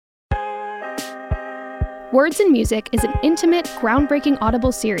Words and Music is an intimate, groundbreaking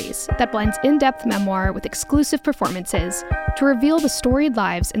Audible series that blends in-depth memoir with exclusive performances to reveal the storied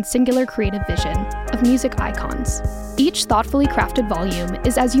lives and singular creative vision of music icons. Each thoughtfully crafted volume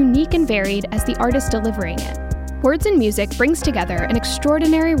is as unique and varied as the artist delivering it. Words and Music brings together an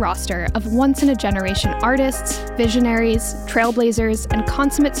extraordinary roster of once-in-a-generation artists, visionaries, trailblazers, and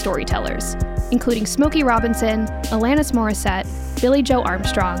consummate storytellers, including Smokey Robinson, Alanis Morissette, Billie Joe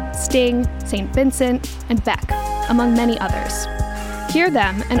Armstrong, Sting, St. Vincent, and Beck, among many others. Hear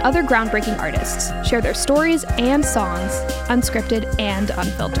them and other groundbreaking artists share their stories and songs, unscripted and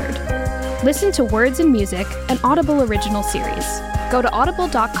unfiltered. Listen to Words and Music, an Audible original series. Go to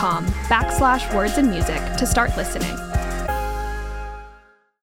audible.com/Words and Music to start listening.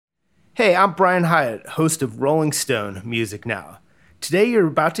 Hey, I'm Brian Hyatt, host of Rolling Stone Music Now. Today you're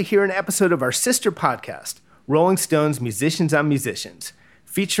about to hear an episode of our sister podcast, Rolling Stone's Musicians on Musicians,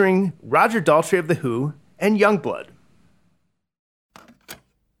 featuring Roger Daltrey of The Who and Yungblud.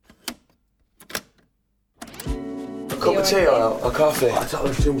 A cup of tea or a coffee? I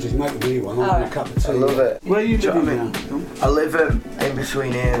told Jules he's making me one. I want a cup of tea. I love it. Where are you Do you living know now? what I mean? I live in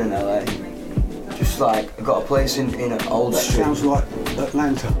between here and LA. Just like, I got a place in an old That street. sounds like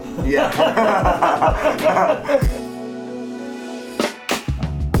Atlanta. Yeah.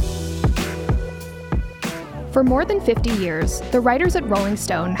 For more than 50 years, the writers at Rolling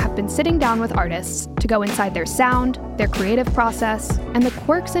Stone have been sitting down with artists to go inside their sound, their creative process, and the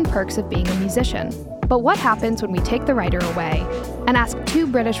quirks and perks of being a musician. But what happens when we take the writer away and ask two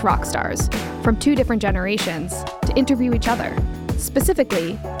British rock stars from two different generations to interview each other?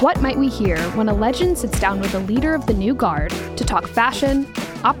 Specifically, what might we hear when a legend sits down with a leader of the new guard to talk fashion,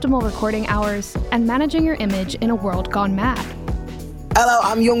 optimal recording hours, and managing your image in a world gone mad? Hello,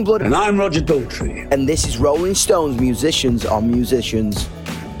 I'm Yungblud. And I'm Roger Daltrey. And this is Rolling Stone's Musicians on Musicians.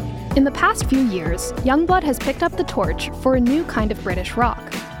 In the past few years, Yungblud has picked up the torch for a new kind of British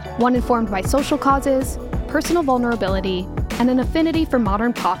rock, one informed by social causes, personal vulnerability, and an affinity for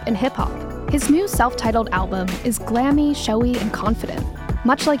modern pop and hip-hop. His new self-titled album is glammy, showy, and confident,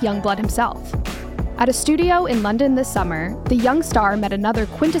 much like Yungblud himself. At a studio in London this summer, the young star met another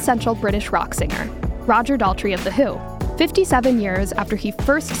quintessential British rock singer, Roger Daltrey of The Who. 57 years after he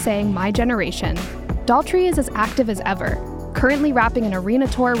first sang My Generation, Daltrey is as active as ever, currently rapping an arena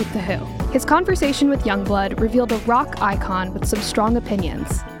tour with The Who. His conversation with Yungblud revealed a rock icon with some strong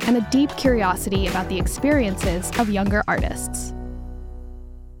opinions and a deep curiosity about the experiences of younger artists.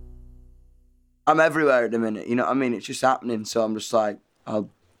 I'm everywhere at the minute, you know what I mean? It's just happening, so I'm just like,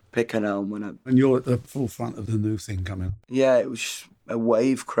 I'll pick an album when I... And you're at the forefront of the new thing coming. Yeah, it was just, a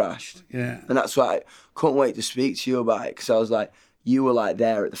wave crashed. Yeah. And that's why I couldn't wait to speak to you about it, because I was like, you were like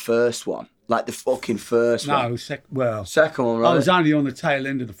there at the first one. Like the fucking first one. No, second one, right? I was only on the tail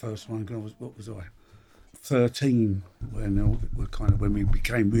end of the first one, because what was I? 13, when we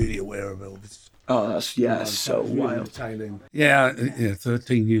became really aware of Elvis. Oh, that's so really wild. the tail end. Yeah,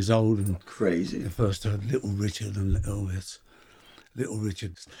 13 years old and Crazy. I first heard Little Richard and Elvis. Little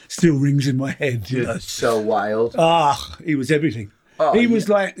Richard still rings in my head. You know? That's so wild. He was everything. Oh, he was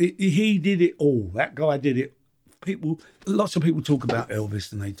like, he did it all. That guy did it. Lots of people talk about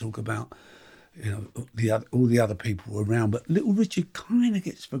Elvis and they talk about, all the other people around, but Little Richard kind of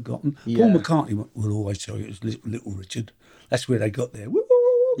gets forgotten. Yeah. Paul McCartney will always tell you it was Little Richard. That's where they got there.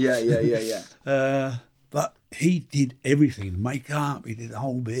 Yeah. But he did everything. Makeup, he did the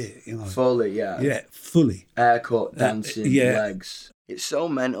whole bit, Fully, yeah. Yeah, fully. Haircut, dancing, yeah. legs. It's so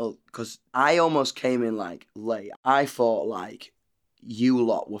mental, because I almost came in, like, late. I thought, like, you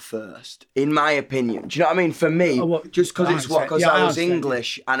lot were first, in my opinion. Do you know what I mean? For me, just because I was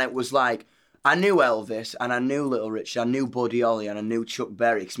English, and it was like, I knew Elvis, and I knew Little Richard, I knew Buddy Holly, and I knew Chuck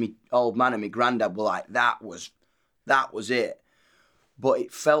Berry, because my old man and my granddad were like, that was it. But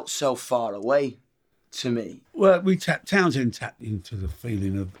it felt so far away to me. Well, Townsend tapped into the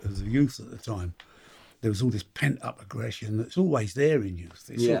feeling of the youth at the time. There was all this pent-up aggression that's always there in youth.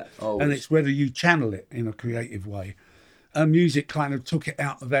 Always. And it's whether you channel it in a creative way. And music kind of took it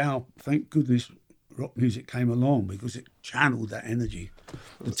out of thank goodness rock music came along, because it channeled that energy.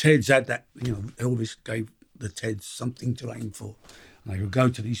 The Teds had that, Elvis gave the Teds something to aim for. And they would go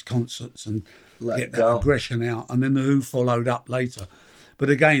to these concerts and get that aggression out. And then the Who followed up later. But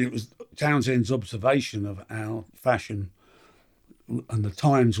again, it was Townsend's observation of how fashion and the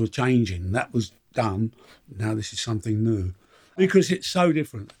times were changing. That was done. Now this is something new, because it's so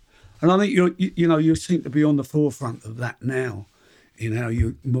different. And I think you seem to be on the forefront of that now, in how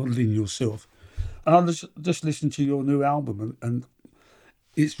you're modelling yourself. And I just listened to your new album, and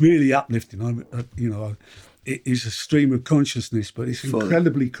it's really uplifting. It is a stream of consciousness, but it's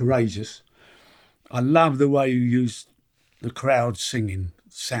incredibly courageous. I love the way you use the crowd singing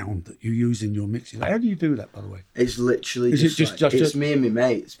sound that you use in your mixes. How do you do that, by the way? It's literally it's me and my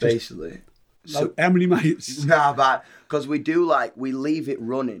mates, basically. So, how many mates? Nah, but because we leave it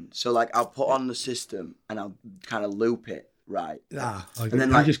running. So like I'll put on the system and I'll kind of loop it, right? And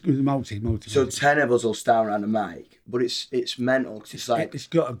then like just multi. So 10 of us will stand around the mic, but it's mental because it's like it's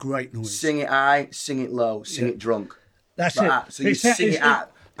got a great noise. Sing it high, sing it low, sing it drunk. That's it. So you sing it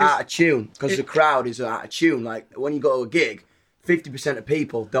out of tune because the crowd is out of tune. Like when you go to a gig, 50% of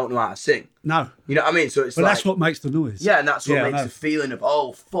people don't know how to sing. No. You know what I mean? So it's but that's what makes the noise. Yeah, and that's what makes the feeling of,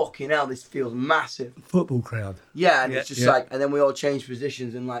 oh, fucking hell, this feels massive. Football crowd. Yeah, and it's just like, and then we all change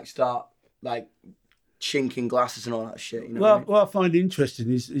positions and like start like chinking glasses and all that shit. You know what I mean? What I find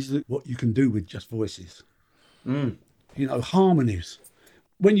interesting is what you can do with just voices. You know, harmonies.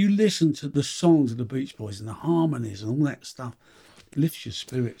 When you listen to the songs of the Beach Boys and the harmonies and all that stuff, it lifts your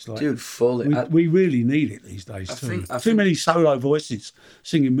spirits. Like, dude, fully. We really need it these days too. Too many solo voices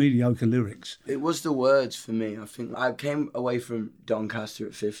singing mediocre lyrics. It was the words for me. I think I came away from Doncaster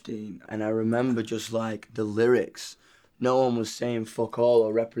at 15 and I remember just like the lyrics. No one was saying fuck all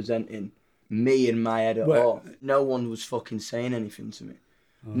or representing me in my head at all. No one was fucking saying anything to me.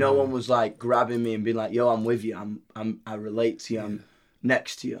 No one was like grabbing me and being like, yo, I'm with you. I relate to you. I'm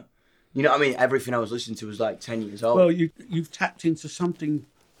next to you. You know what I mean? Everything I was listening to was like 10 years old. Well, you've tapped into something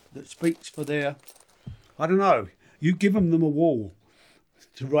that speaks for their, I don't know, you've given them a wall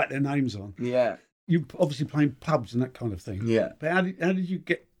to write their names on. Yeah. You're obviously playing pubs and that kind of thing. Yeah. But how did you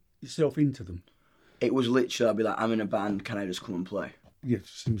get yourself into them? It was literally, I'd be like, I'm in a band, can I just come and play? Yeah,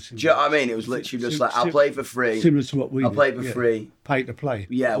 do you know what I mean? It was literally just like, I'll play for free. Similar to what we I'll play for free. Pay to play.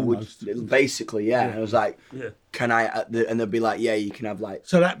 Yeah, basically, yeah. And I was like, can I, and they'd be like, yeah, you can have like...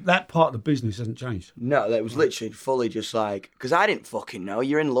 So that part of the business hasn't changed? No, it was literally fully just like, because I didn't fucking know.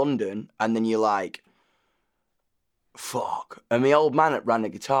 You're in London and then you're like, fuck. And my old man ran a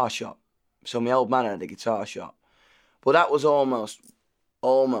guitar shop. So my old man had a guitar shop. But that was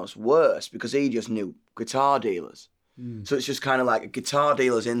almost worse because he just knew guitar dealers. So it's just kind of like a guitar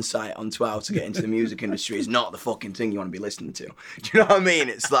dealer's insight onto how to get into the music industry is not the fucking thing you want to be listening to. Do you know what I mean?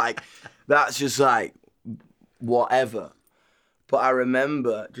 It's like, that's just like, whatever. But I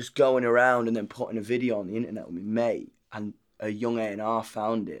remember just going around and then putting a video on the internet with my mate, and a young A&R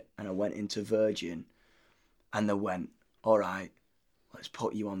found it, and I went into Virgin, and they went, all right, let's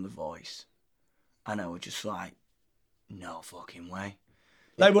put you on The Voice. And I was just like, no fucking way.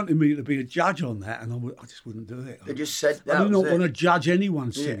 They wanted me to be a judge on that, and I just wouldn't do it. They just said that. I do not want to judge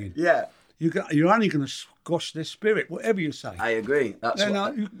anyone singing. Yeah. You're only going to squash their spirit, whatever you say. I agree.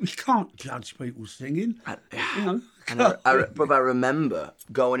 You can't judge people singing. But I remember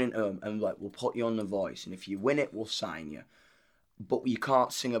going into them and like, we'll put you on The Voice, and if you win it, we'll sign you. But you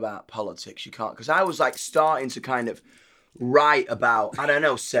can't sing about politics. You can't, because I was like starting to kind of write about, I don't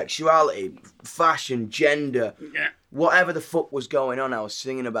know, sexuality, fashion, gender, whatever the fuck was going on. I was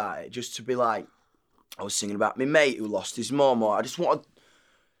singing about it just to be like, I was singing about my mate who lost his mum, or I just wanted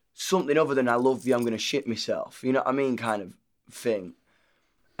something other than I love you, I'm going to shit myself. You know what I mean? Kind of thing.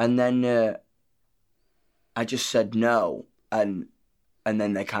 And then I just said no. And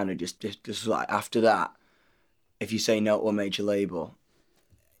then they kind of just like, after that, if you say no to a major label,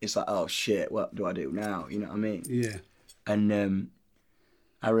 it's like, oh shit, what do I do now? You know what I mean? Yeah. And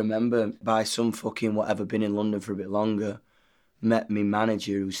I remember by some fucking whatever, been in London for a bit longer, met my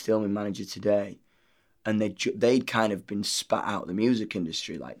manager, who's still my manager today, and they'd kind of been spat out of the music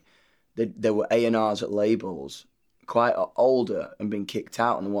industry. Like, they were A&Rs at labels, quite older, and been kicked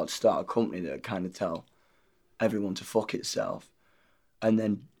out, and wanted to start a company that would kind of tell everyone to fuck itself. And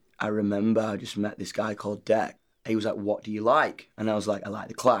then I remember I just met this guy called Deck. He was like, what do you like? And I was like, I like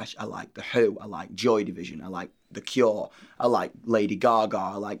The Clash, I like The Who, I like Joy Division, I like The Cure, I like Lady Gaga,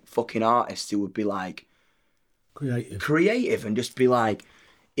 I like fucking artists who would be like creative and just be like,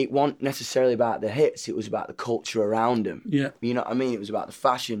 it wasn't necessarily about the hits, it was about the culture around them. Yeah. You know what I mean? It was about the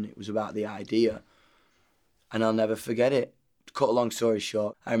fashion, it was about the idea. And I'll never forget it. To cut a long story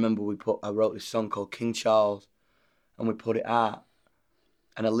short, I remember I wrote this song called King Charles, and we put it out,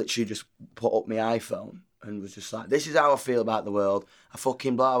 and I literally just put up my iPhone and was just like, this is how I feel about the world. I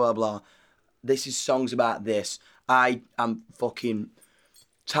fucking blah, blah, blah. This is songs about this. I am fucking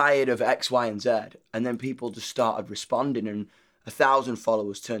tired of X, Y, and Z. And then people just started responding, and 1,000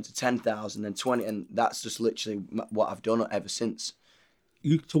 followers turned to 10,000 and 20. And that's just literally what I've done ever since.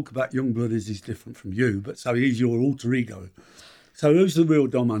 You talk about Youngblood as he's different from you, but so he's your alter ego. So who's the real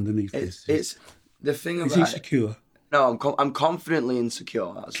Dom underneath this? It's the thing about Is he secure? No, I'm confidently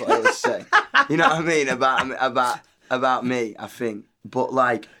insecure. That's what I would say. You know what I mean about me, I think. But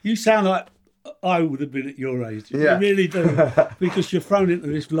like, you sound like I would have been at your age. Yeah. You really do. Because you're thrown into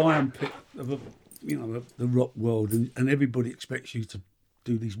this lion pit of the rock world, and everybody expects you to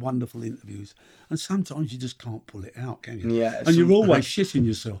do these wonderful interviews, and sometimes you just can't pull it out, can you? Yeah. And you're always shitting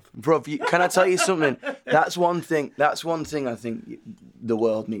yourself. Bro, can I tell you something? That's one thing I think the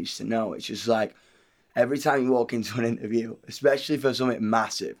world needs to know. It's just like, every time you walk into an interview, especially for something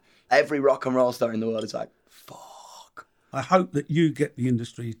massive, every rock and roll star in the world is like, fuck. I hope that you get the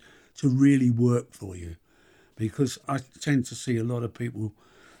industry to really work for you, because I tend to see a lot of people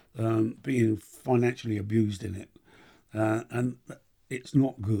being financially abused in it, and it's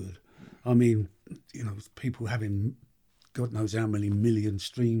not good. I mean, people having God knows how many million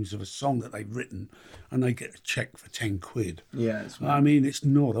streams of a song that they've written, and they get a check for 10 quid. Yeah, I mean, it's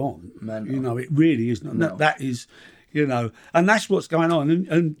not on. Mental. It really is not. No. That is, and that's what's going on.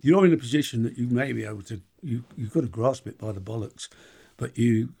 And you're in a position that you may be able to, you've got to grasp it by the bollocks, but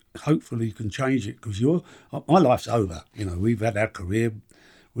hopefully you can change it, because my life's over. We've had our career,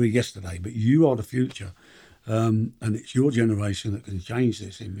 we're yesterday, but you are the future. And it's your generation that can change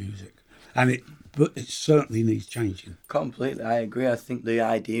this in music. But it certainly needs changing. Completely, I agree. I think the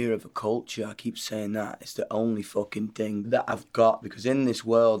idea of a culture, I keep saying that, it's the only fucking thing that I've got, because in this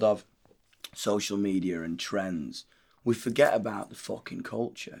world of social media and trends, we forget about the fucking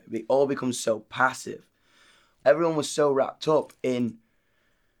culture. It all becomes so passive. Everyone was so wrapped up in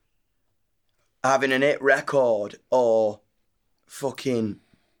having an hit record or fucking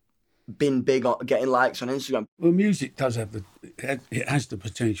been big on getting likes on Instagram. Well, music does it has the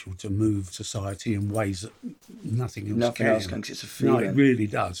potential to move society in ways that nothing else can. Because it's a feeling. No, it really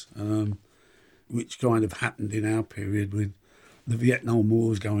does. Which kind of happened in our period with the Vietnam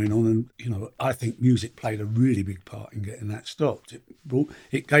Wars going on, and I think music played a really big part in getting that stopped.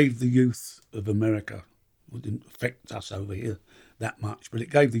 It gave the youth of America, it didn't affect us over here that much, but it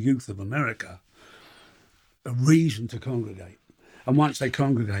gave the youth of America a reason to congregate. And once they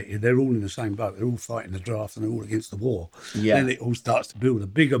congregated, they're all in the same boat. They're all fighting the draft and they're all against the war. Yeah. Then it all starts to build a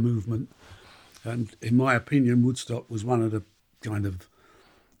bigger movement. And in my opinion, Woodstock was one of the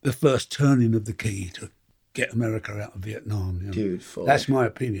the first turning of the key to get America out of Vietnam. Dude, fully. That's my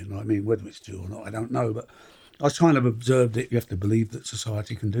opinion. I mean, whether it's true or not, I don't know. But I kind of observed it. You have to believe that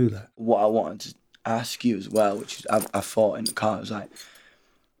society can do that. What I wanted to ask you as well, which is I thought in the car, I was like,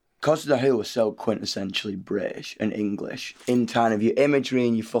 because The Who was so quintessentially British and English in kind of your imagery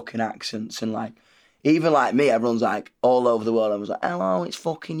and your fucking accents, and like, even like me, everyone's like all over the world, I was like, hello, it's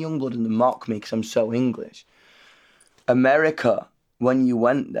fucking Youngblood, and they mock me because I'm so English. America, when you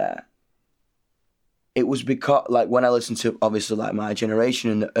went there, it was because, like, when I listened to, obviously, like, my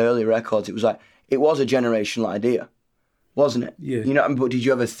generation and the early records, it was like, it was a generational idea, wasn't it? Yeah. You know, but did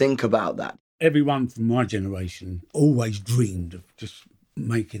you ever think about that? Everyone from my generation always dreamed of just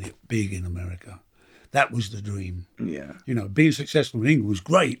making it big in America. That was the dream. Yeah. Being successful in England was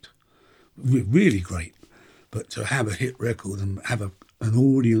great, really great, but to have a hit record and have an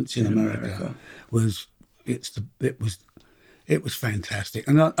audience in America was fantastic.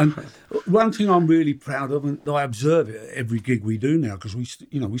 And one thing I'm really proud of, and I observe it at every gig we do now, because we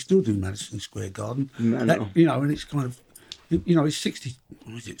still do Madison Square Garden. And it's kind of, it's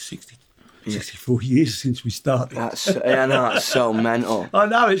 64 years since we started. That's so mental. I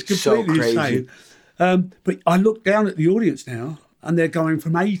know, it's completely so crazy. insane. But I look down at the audience now, and they're going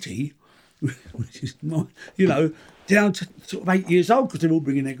from 80, which is down to sort of 8 years old, because they're all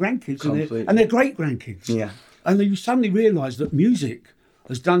bringing their grandkids and their great grandkids. Yeah. And then you suddenly realise that music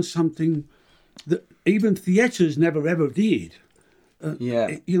has done something that even theatres never ever did.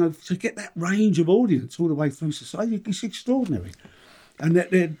 To get that range of audience all the way through society, it's extraordinary. And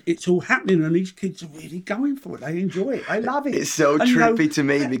it's all happening, and these kids are really going for it. They enjoy it. They love it. It's so trippy to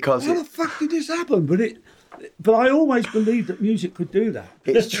me, because how the fuck did this happen? But I always believed that music could do that.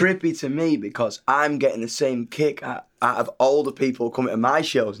 It's trippy to me because I'm getting the same kick out of older people coming to my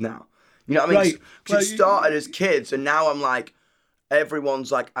shows now. You know what I mean? Because it started as kids, and now I'm like,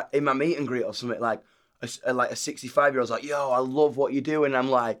 everyone's like, in my meet and greet or something, like a 65-year-old's like, yo, I love what you do. And I'm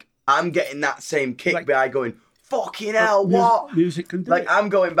like, I'm getting that same kick by going, fucking hell, what? Music can do like, it. I'm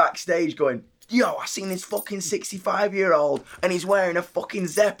going backstage going, yo, I seen this fucking 65-year-old and he's wearing a fucking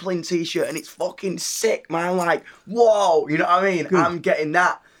Zeppelin t-shirt and it's fucking sick, man. Like, whoa, you know what I mean? Good. I'm getting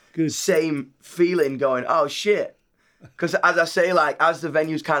that same feeling going, oh shit. Because as I say, like, as the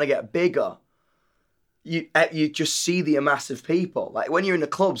venues kind of get bigger, you just see the mass of people. Like, when you're in the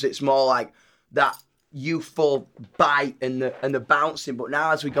clubs, it's more like that youthful bite and the bouncing. But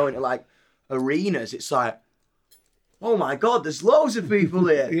now as we go into like arenas, it's like, oh my God, there's loads of people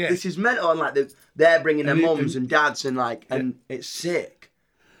here. Yeah. This is mental. And like they're bringing their mums and dads and like, and it's sick.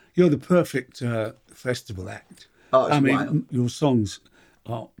 You're the perfect festival act. Oh, it's wild. Your songs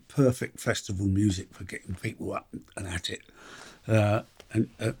are perfect festival music for getting people up and at it. And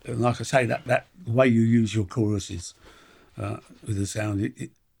like I say, that the way you use your choruses with the sound,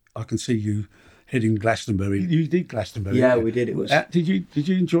 I can see you hitting Glastonbury. You did Glastonbury. Yeah, we did. It was. Did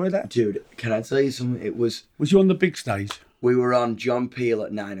you enjoy that, dude? Can I tell you something? It was. Was you on the big stage? We were on John Peel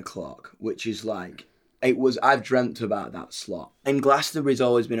at 9:00, which is like it was. I've dreamt about that slot. And Glastonbury's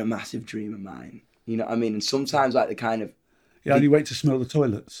always been a massive dream of mine. You know what I mean? And sometimes like the kind of. Yeah, you wait to smell the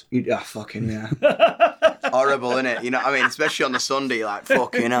toilets. Fucking yeah. Horrible, innit? You know what I mean? Especially on the Sunday, like,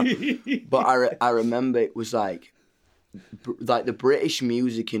 fucking hell. But I remember it was like the British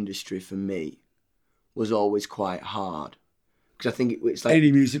music industry for me was always quite hard. Because I think it's like...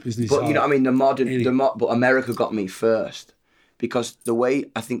 Any music business. But, you know what I mean? But America got me first. Because the way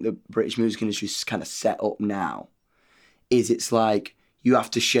I think the British music industry is kind of set up now is it's like... You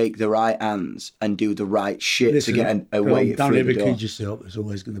have to shake the right hands and do the right shit to get away through the door. Don't ever kid yourself. It's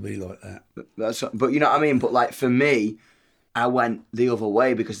always going to be like that. But you know what I mean? But like for me, I went the other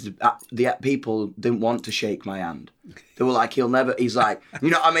way because the people didn't want to shake my hand. They were like, he's like, you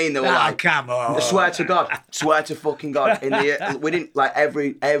know what I mean? They were like, come on. I swear to God, swear to fucking God. We didn't, like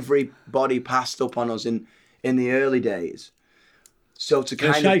everybody passed up on us in the early days. So to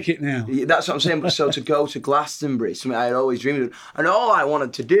kind of shake it now. That's what I'm saying. But so to go to Glastonbury, something I had always dreamed of, and all I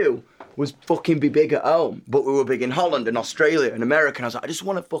wanted to do was fucking be big at home. But we were big in Holland and Australia and America, and I was like, I just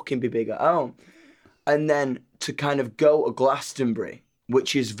want to fucking be big at home. And then to kind of go to Glastonbury,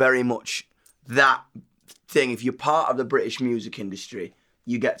 which is very much that thing. If you're part of the British music industry,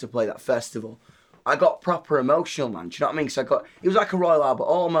 you get to play that festival. I got proper emotional, man. Do you know what I mean? Because it was like a Royal Albert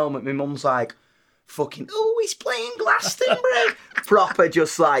Hall moment. My mum's like, fucking, oh, he's playing Glastonbury. Proper,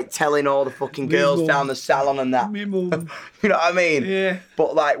 just like telling all the fucking girls down the salon and that. You know what I mean? Yeah.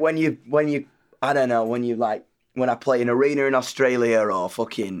 But like when you, I don't know, when I play an arena in Australia or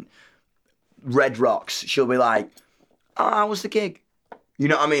fucking Red Rocks, she'll be like, oh, how was the gig? You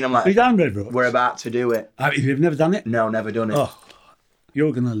know what I mean? I'm like, have you done Red Rocks? We're about to do it. You've never done it? No, never done it. Oh,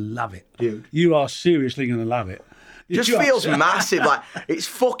 you're going to love it. Dude. You are seriously going to love it. Just feels massive. Like, it's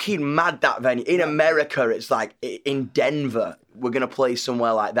fucking mad, that venue. In America, it's like, in Denver, we're going to play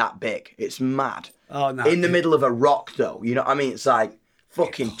somewhere like that big. It's mad. Oh, no. In the middle of a rock, though. You know what I mean? It's like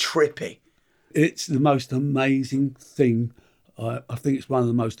fucking trippy. It's the most amazing thing. I think it's one of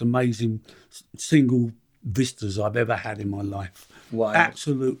the most amazing single vistas I've ever had in my life. Wow.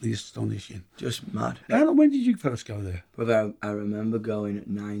 Absolutely astonishing. Just mad. When did you first go there? But I remember going at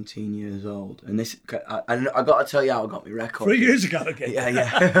 19 years old. And this, I got to tell you how I got my record. 3 years ago again.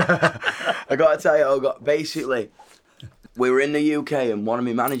 Yeah. I got to tell you how basically, we were in the UK and one of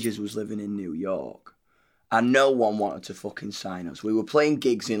my managers was living in New York. And no one wanted to fucking sign us. We were playing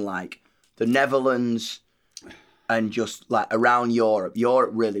gigs in like the Netherlands and just like around Europe.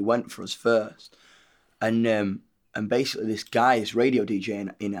 Europe really went for us first. And basically this guy, this radio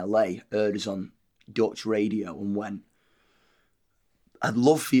DJ in LA, heard us on Dutch radio and went, I'd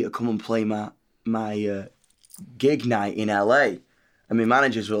love for you to come and play my gig night in LA. And my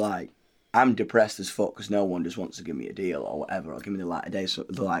managers were like, I'm depressed as fuck because no one just wants to give me a deal or whatever, or give me the light of day. So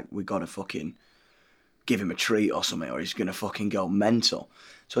they're like, we got to fucking give him a treat or something or he's going to fucking go mental.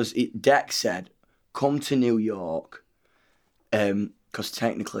 So Dex said, come to New York, because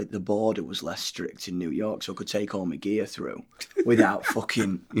technically the border was less strict in New York, so I could take all my gear through without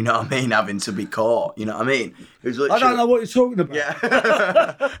fucking, you know what I mean, having to be caught, you know what I mean? It was literally, I don't know what you're talking about.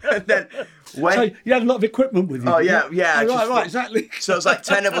 Yeah. And then so you had a lot of equipment with you. Oh, yeah. Oh, right, exactly. So it was like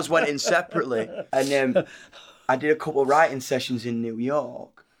 10 of us went in separately. And I did a couple of writing sessions in New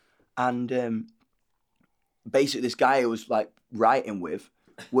York. And basically this guy who was like writing with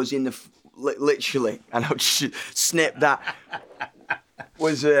was in the, literally, and I'll just snip that,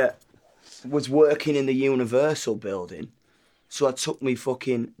 was working in the Universal building. So I took me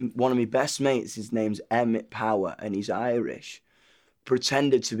fucking, one of my best mates, his name's Emmett Power, and he's Irish,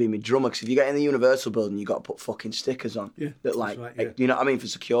 pretended to be my drummer, because if you get in the Universal building, you got to put fucking stickers on. Yeah, that like, right, yeah. You know what I mean, for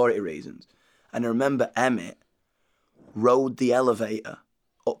security reasons. And I remember Emmett rode the elevator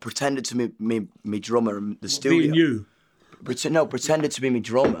up, pretended to be me drummer in the studio. Being you? Pretended to be my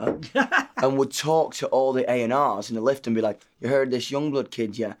drummer and would talk to all the A&Rs in the lift and be like, you heard this Youngblood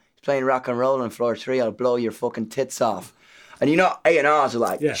kid, yeah? He's playing rock and roll on floor 3, I'll blow your fucking tits off. And you know, A&Rs are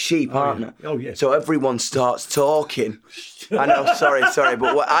like sheep, aren't they? Oh, yeah. So everyone starts talking. I know, sorry,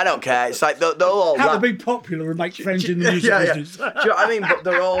 but I don't care. It's like they'll all... How to be popular and make friends in the music business. Do you know what I mean? But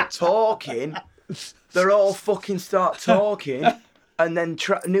they're all talking. They're all fucking start talking. And then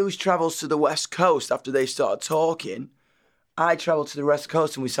news travels to the West Coast after they start talking. I travelled to the West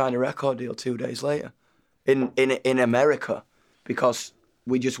Coast and we signed a record deal 2 days later in America because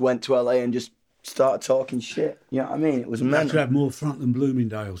we just went to LA and just started talking shit. You know what I mean? It was mental. You have to have more front than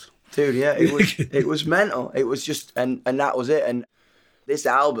Bloomingdale's. Dude, yeah, it was mental. It was just, and that was it. And this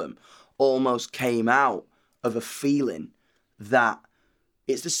album almost came out of a feeling that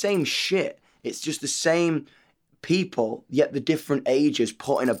it's the same shit. It's just the same people, yet the different ages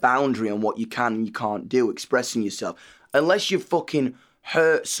putting a boundary on what you can and you can't do, expressing yourself. Unless you fucking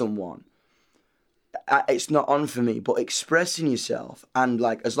hurt someone, it's not on for me. But expressing yourself and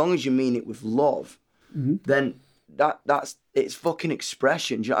like, as long as you mean it with love, then that's it's fucking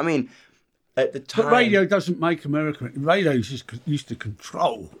expression. Do you know what I mean? At the time, but radio doesn't make America. Radio just used to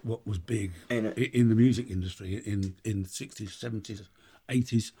control what was big in the music industry in the 60s, 70s,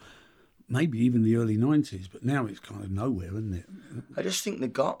 80s, maybe even the early 90s. But now it's kind of nowhere, isn't it? I just think they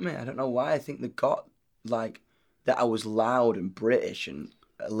got me. I don't know why. I think they got like that. I was loud and British and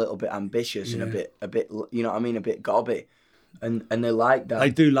a little bit ambitious and a bit, you know what I mean, a bit gobby, and they like that.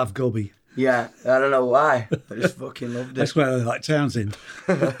 They do love gobby. Yeah, I don't know why. I just fucking loved it. That's why I like Townsend.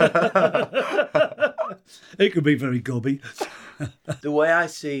 It could be very gobby. The way I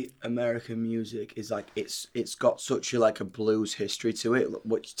see American music is like it's got such a blues history to it,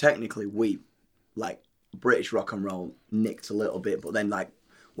 which technically we like British rock and roll nicked a little bit, but then like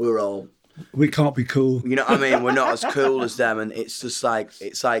we can't be cool. You know what I mean? We're not as cool as them, and it's just like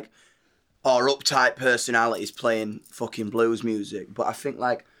our uptight personalities playing fucking blues music. But I think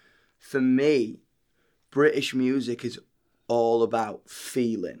like for me, British music is all about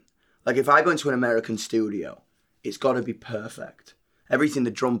feeling. Like if I go into an American studio, it's got to be perfect. Everything,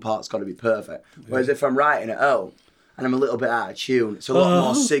 the drum part's got to be perfect. Whereas if I'm writing at home and I'm a little bit out of tune, it's a lot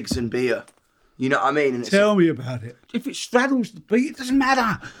more cigs and beer. You know what I mean? And tell me about it. If it straddles the beat, it doesn't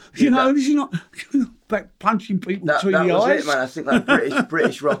matter. You're not back punching people between the eyes. That was it, man. I think like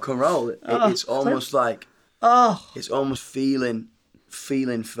British rock and roll, it's almost like it's almost feeling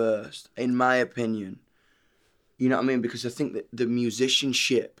first, in my opinion. You know what I mean? Because I think that the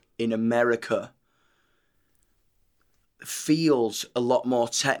musicianship in America feels a lot more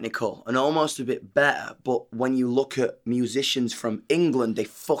technical and almost a bit better. But when you look at musicians from England, they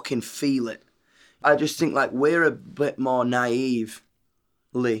fucking feel it. I just think like we're a bit more naively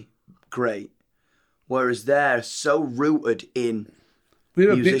great, whereas they're so rooted in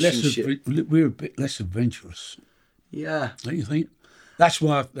musicianship. We're a bit less adventurous. Yeah. Don't you think? That's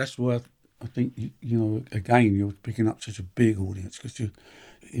why I think, you know, again, you're picking up such a big audience because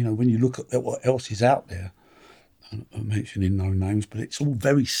you know, when you look at what else is out there, I'm mentioning no names, but it's all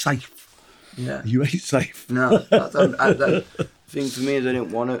very safe. Yeah. You ain't safe. No. The thing for me is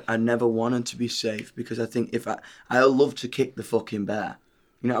I never wanted to be safe because I think I love to kick the fucking bear.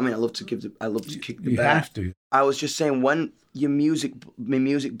 You know what I mean? I love to kick the bear. You have to. I was just saying when my music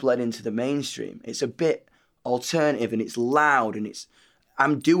bled into the mainstream, it's a bit alternative and it's loud and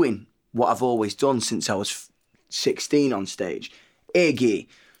I'm doing what I've always done since I was 16 on stage. Iggy,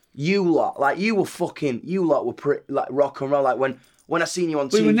 you lot were pretty, like rock and roll. Like when I seen you on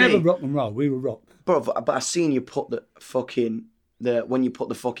TV. We were never rock and roll, we were rock. Bro, but I seen you put when you put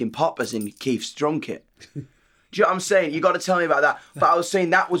the fucking poppers in Keith's drum kit. Do you know what I'm saying? You got to tell me about that. But I was saying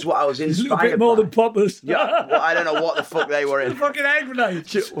that was what I was inspired by. A little bit more than poppers. Yeah, well, I don't know what the fuck they were in. The fucking hand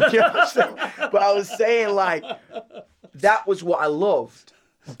grenades. You know what I'm saying? But I was saying like, that was what I loved.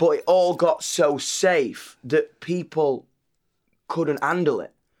 But it all got so safe that people couldn't handle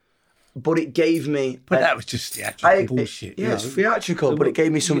it. But it gave me... But that was just theatrical bullshit. Yeah, it's theatrical, but it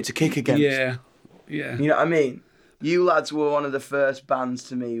gave me something to kick against. Yeah. You know what I mean? You lads were one of the first bands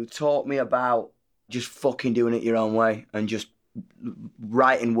to me who taught me about just fucking doing it your own way and just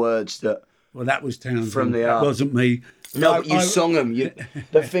writing words that... Well, that was Townsend. From the art. That wasn't me. No, but you sung them.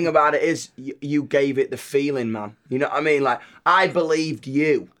 The thing about it is you gave it the feeling, man. You know what I mean? Like, I believed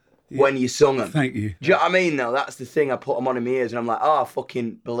you when you sung them. Thank you. Do you know what I mean, though? That's the thing. I put them on in my ears and I'm like, oh, I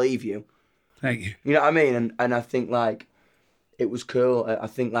fucking believe you. Thank you. You know what I mean? And I think, like, it was cool. I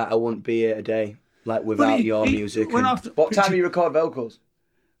think, like, I wouldn't be here today, like, without your music. What time do you record vocals?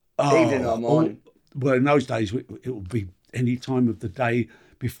 Evening or morning? Well, in those days, it would be any time of the day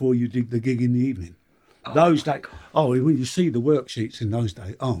before you did the gig in the evening. Those days, when you see the worksheets in those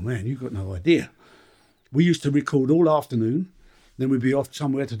days, oh man, you've got no idea. We used to record all afternoon, then we'd be off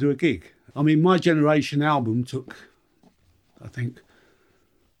somewhere to do a gig. I mean, my Generation album took, I think,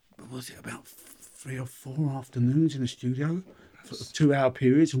 was it about 3 or 4 afternoons in the studio for 2-hour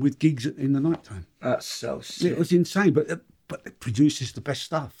periods and with gigs in the night time. That's so sick. It was insane, but it produces the best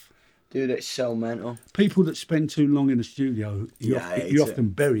stuff. Dude, it's so mental. People that spend too long in the studio, you often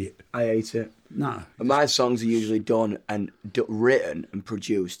bury it. I hate it. No. And my songs are usually done and written and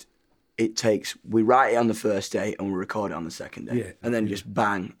produced. We write it on the first day and we record it on the second day. Yeah. And then just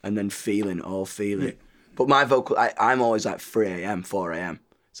bang, and then feel it. But my vocal, I'm always like 3 a.m., 4 a.m.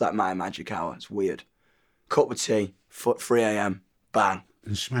 It's like my magic hour. It's weird. Cup of tea, 3 a.m., bang.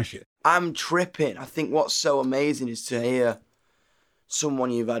 And smash it. I'm tripping. I think what's so amazing is to hear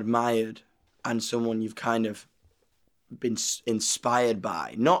someone you've admired and someone you've kind of been inspired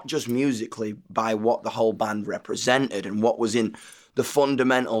by, not just musically, by what the whole band represented and what was in the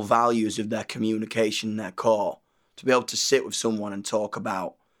fundamental values of their communication, their core. To be able to sit with someone and talk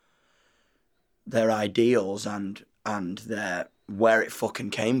about their ideals and their where it fucking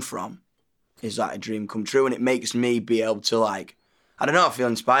came from is like a dream come true. And it makes me be able to, like, I don't know, I feel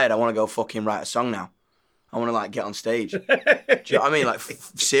inspired. I want to go fucking write a song now. I want to, like, get on stage. Do you know what I mean? Like,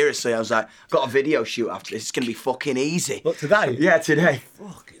 seriously, I was like, I've got a video shoot after this. It's going to be fucking easy. What, today? Yeah, today.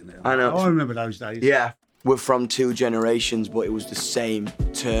 Fucking hell. I know. I remember those days. Yeah. We're from 2 generations, but it was the same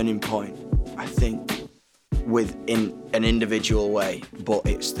turning point, I think, in an individual way, but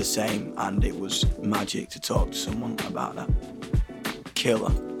it's the same, and it was magic to talk to someone about that.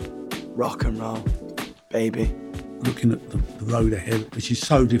 Killer. Rock and roll. Baby. Looking at the road ahead, which is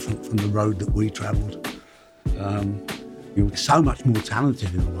so different from the road that we travelled. You're so much more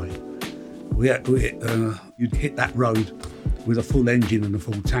talented in a way. You'd hit that road with a full engine and a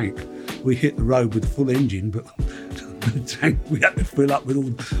full tank. We hit the road with a full engine, but the tank we had to fill up with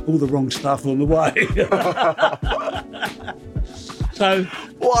all the wrong stuff on the way. So,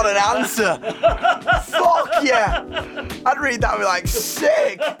 what an answer! Fuck yeah! I'd read that and be like,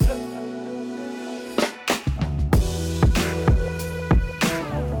 sick!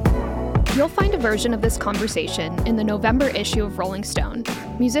 You'll find a version of this conversation in the November issue of Rolling Stone.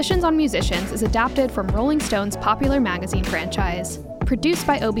 Musicians on Musicians is adapted from Rolling Stone's popular magazine franchise, produced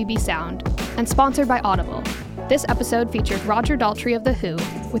by OBB Sound, and sponsored by Audible. This episode featured Roger Daltrey of The Who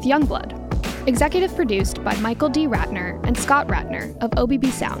with Youngblood. Executive produced by Michael D. Ratner and Scott Ratner of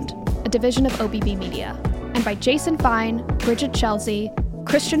OBB Sound, a division of OBB Media, and by Jason Fine, Bridget Chelsea,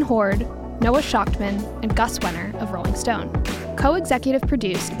 Christian Horde, Noah Schachtman, and Gus Wenner of Rolling Stone. Co-executive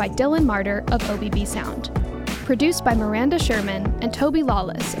produced by Dylan Martyr of OBB Sound. Produced by Miranda Sherman and Toby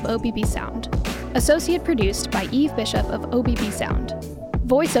Lawless of OBB Sound. Associate produced by Eve Bishop of OBB Sound.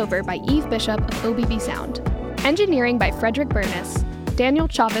 Voiceover by Eve Bishop of OBB Sound. Engineering by Frederick Burness, Daniel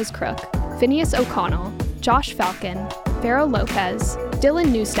Chavez Crook, Phineas O'Connell, Josh Falcon, Vero Lopez, Dylan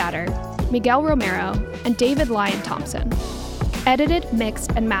Newstatter, Miguel Romero, and David Lyon Thompson. Edited,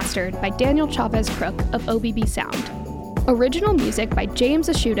 mixed, and mastered by Daniel Chavez Crook of OBB Sound. Original music by James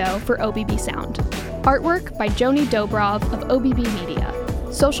Asciuto for OBB Sound. Artwork by Joni Dobrov of OBB Media.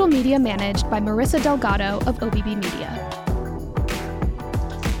 Social media managed by Marissa Delgado of OBB Media.